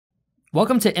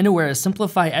Welcome to Innowera's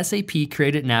Simplify SAP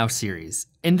Create It Now series.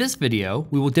 In this video,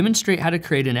 we will demonstrate how to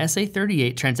create an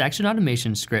SA38 transaction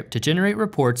automation script to generate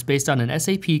reports based on an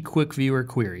SAP QuickViewer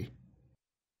query.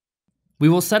 We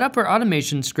will set up our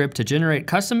automation script to generate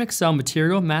custom Excel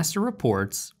material master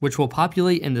reports, which will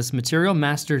populate in this material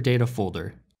master data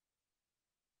folder.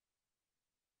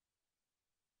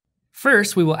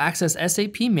 First, we will access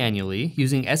SAP manually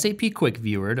using SAP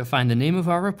QuickViewer to find the name of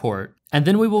our report, and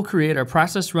then we will create our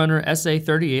process runner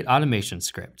SA38 automation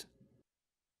script.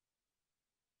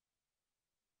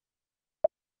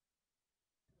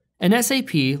 In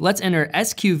SAP, let's enter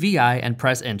SQVI and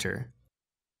press enter.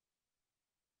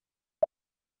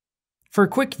 For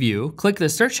Quick View, click the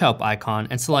Search Help icon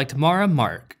and select Mara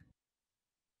Mark.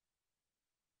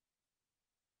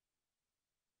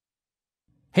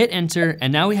 Hit enter,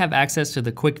 and now we have access to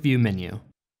the Quick View menu.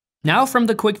 Now from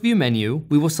the Quick View menu,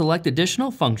 we will select additional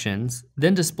functions,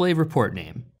 then display report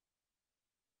name.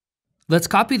 Let's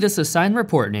copy this assigned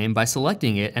report name by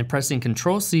selecting it and pressing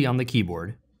Ctrl+C on the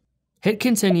keyboard. Hit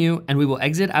continue, and we will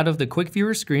exit out of the Quick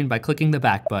Viewer screen by clicking the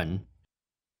back button.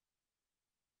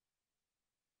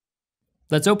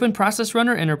 Let's open Process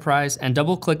Runner Enterprise and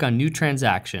double-click on New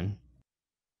Transaction.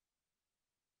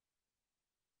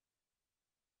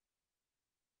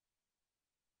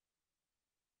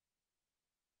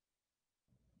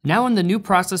 Now in the New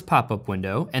Process pop-up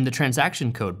window and the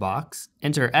transaction code box,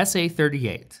 enter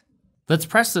SA38. Let's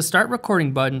press the Start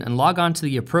Recording button and log on to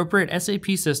the appropriate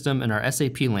SAP system in our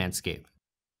SAP landscape.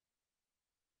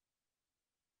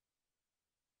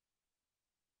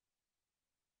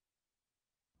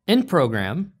 In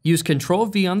Program, use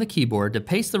Ctrl+V on the keyboard to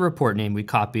paste the report name we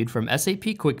copied from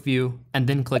SAP QuickView and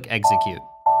then click Execute.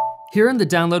 Here in the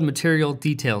Download Material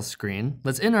Details screen,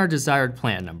 let's enter our desired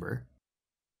plant number.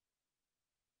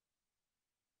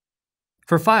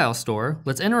 For File Store,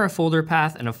 let's enter a folder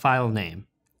path and a file name,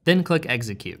 then click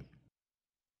Execute.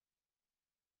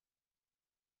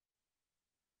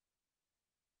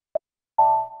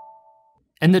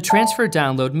 In the Transfer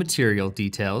Download Material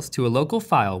Details to a local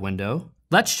file window,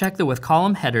 let's check the With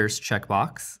Column Headers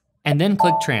checkbox, and then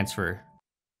click Transfer.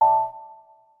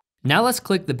 Now let's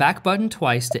click the back button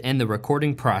twice to end the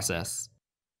recording process.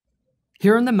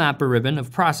 Here in the Mapper ribbon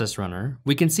of Process Runner,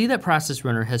 we can see that Process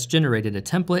Runner has generated a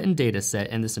template and dataset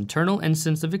in this internal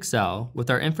instance of Excel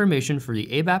with our information for the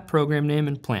ABAP program name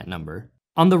and plant number.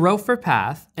 On the row for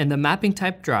Path and the Mapping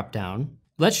Type dropdown,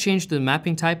 let's change the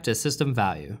mapping type to System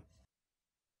Value.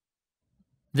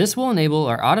 This will enable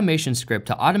our automation script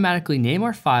to automatically name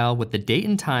our file with the date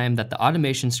and time that the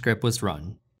automation script was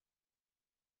run.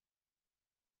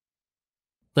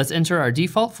 Let's enter our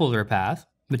default folder path,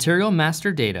 Material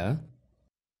Master Data,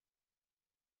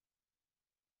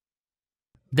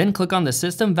 then click on the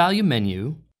System Value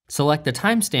menu, select the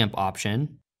timestamp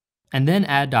option, and then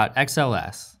add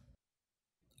 .xls.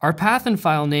 Our path and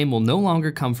file name will no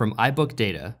longer come from iBook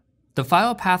data. The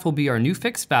file path will be our new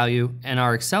fixed value, and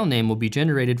our Excel name will be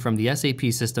generated from the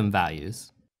SAP system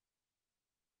values.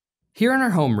 Here in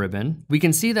our Home ribbon, we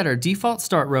can see that our default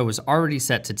start row is already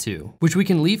set to 2, which we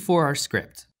can leave for our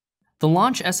script. The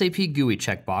Launch SAP GUI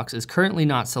checkbox is currently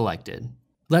not selected.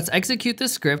 Let's execute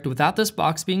this script without this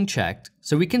box being checked,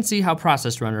 so we can see how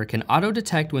Process Runner can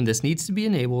auto-detect when this needs to be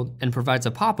enabled and provides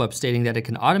a pop-up stating that it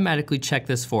can automatically check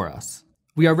this for us.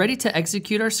 We are ready to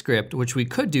execute our script, which we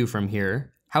could do from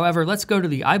here. However, let's go to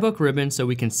the iBook ribbon so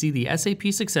we can see the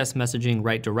SAP success messaging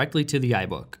right directly to the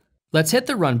iBook. Let's hit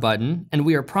the Run button, and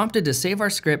we are prompted to save our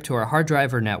script to our hard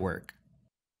drive or network.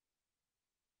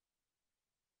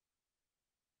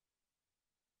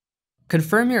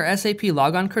 Confirm your SAP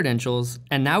logon credentials,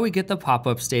 and now we get the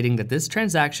pop-up stating that this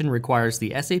transaction requires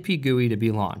the SAP GUI to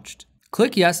be launched.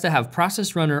 Click Yes to have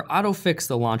Process Runner auto-fix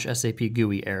the Launch SAP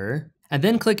GUI error, and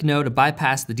then click No to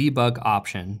bypass the debug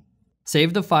option.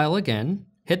 Save the file again,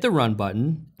 hit the Run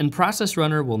button, and Process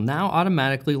Runner will now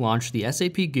automatically launch the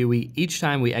SAP GUI each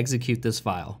time we execute this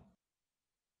file.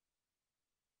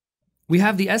 We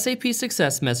have the SAP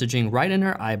success messaging right in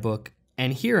our iBook,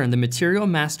 and here in the Material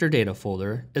Master Data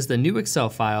folder is the new Excel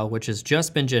file which has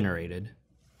just been generated.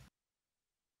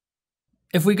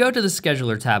 If we go to the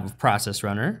Scheduler tab of Process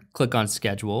Runner, click on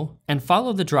Schedule, and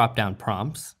follow the drop-down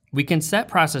prompts, we can set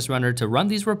Process Runner to run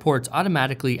these reports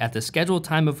automatically at the scheduled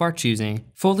time of our choosing,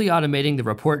 fully automating the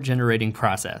report generating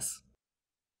process.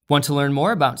 Want to learn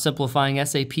more about simplifying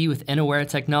SAP with Innowera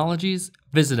technologies?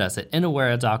 Visit us at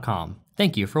innowera.com.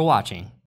 Thank you for watching.